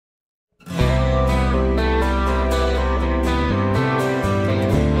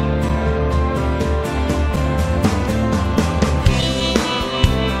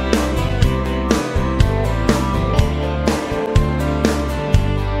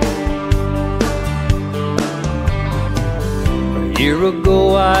year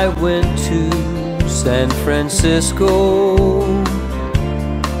ago I went to San Francisco,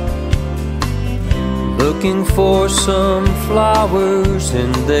 looking for some flowers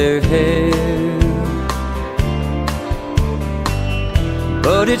in their hair.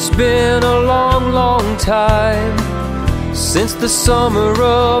 But it's been a long, long time since the summer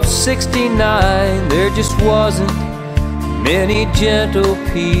of '69. There just wasn't many gentle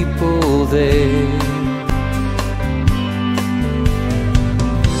people there.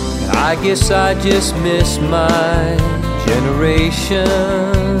 I guess I just miss my generation.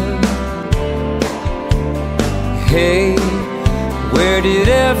 Hey, where did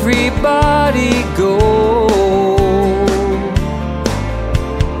everybody go?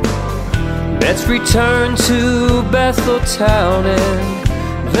 Let's return to Betheltown and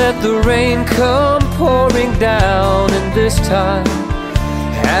let the rain come pouring down, and this time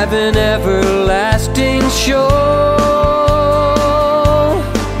have an everlasting show.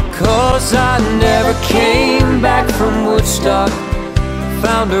 'Cause I never came back from Woodstock,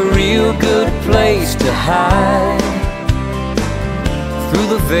 found a real good place to hide. Through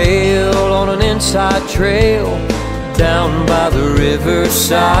the veil on an inside trail, down by the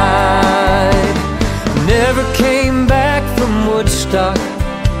riverside. Never came back from Woodstock,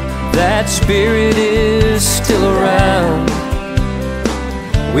 that spirit is still around.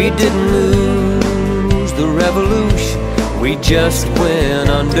 We didn't lose the revolution, we just went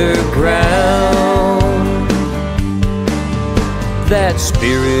underground. That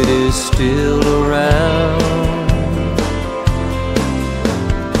spirit is still around.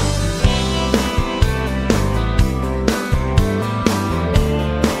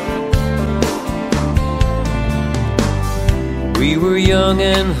 We were young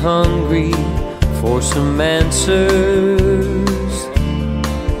and hungry for some answers,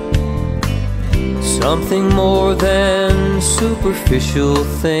 something more than superficial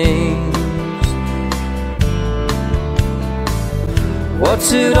things. What's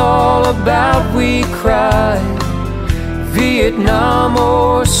it all about, we cried, Vietnam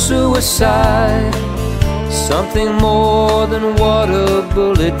or suicide? Something more than what a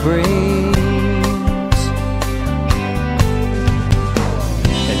bullet brings.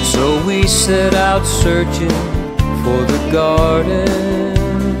 So we set out searching for the garden,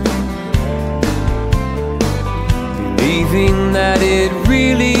 believing that it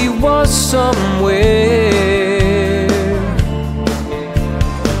really was somewhere.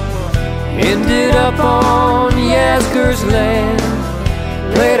 Ended up on Yasgur's land,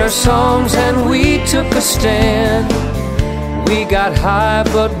 played our songs and we took a stand. We got high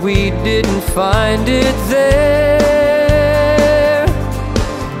but we didn't find it there.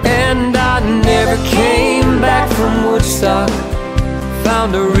 And I never came back from Woodstock,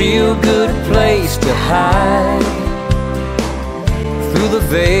 found a real good place to hide. Through the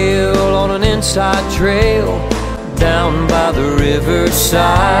veil on an inside trail, down by the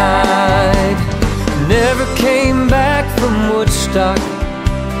riverside. Never came back from Woodstock,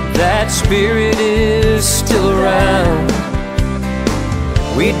 that spirit is still around.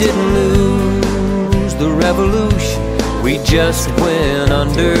 We didn't lose the revolution, we just went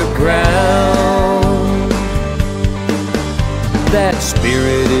underground. That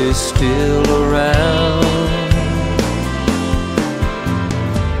spirit is still around.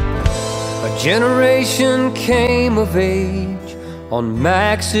 A generation came of age on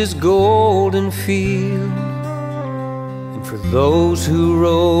Max's golden field, and for those who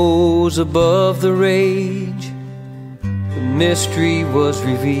rose above the rage, the mystery was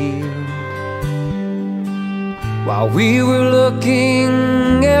revealed. While we were looking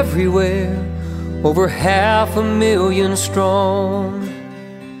everywhere, over 500,000 strong,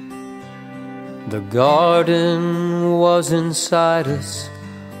 the garden was inside us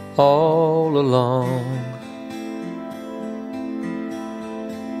all along.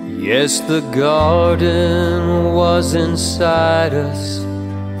 Yes, the garden was inside us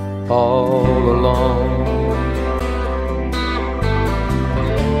all along.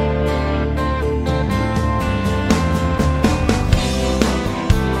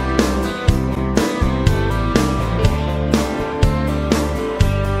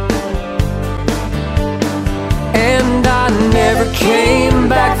 Never came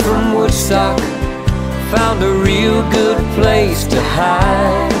back from Woodstock, found a real good place to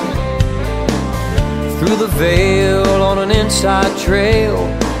hide. Through the veil on an inside trail,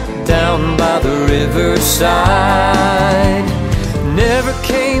 down by the riverside. Never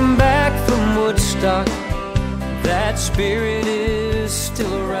came back from Woodstock, that spirit is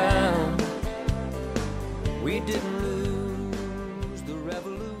still around. We didn't lose the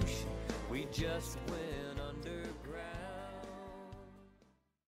revolution, we just went